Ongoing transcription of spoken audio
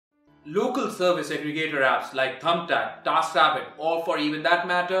Local service aggregator apps like Thumbtack, TaskRabbit, or for even that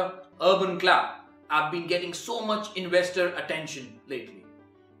matter, UrbanClap have been getting so much investor attention lately.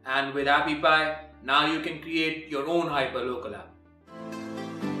 And with AppyPie, now you can create your own hyperlocal app.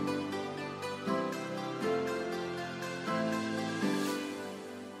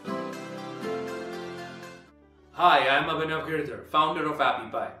 Hi, I'm Abhinav Girdhar, founder of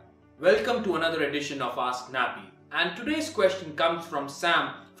AppyPie. Welcome to another edition of Ask Nappy. And today's question comes from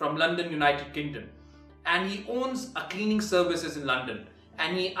Sam from London, United Kingdom. And he owns a cleaning services in London.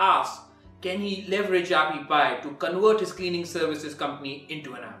 And he asks, can he leverage AppyPie to convert his cleaning services company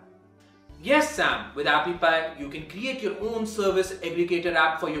into an app? Yes, Sam, with AppyPie, you can create your own service aggregator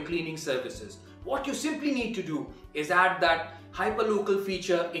app for your cleaning services. What you simply need to do is add that hyperlocal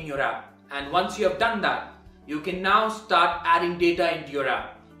feature in your app. And once you have done that, you can now start adding data into your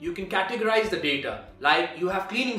app. You can categorize the data, like you have cleaning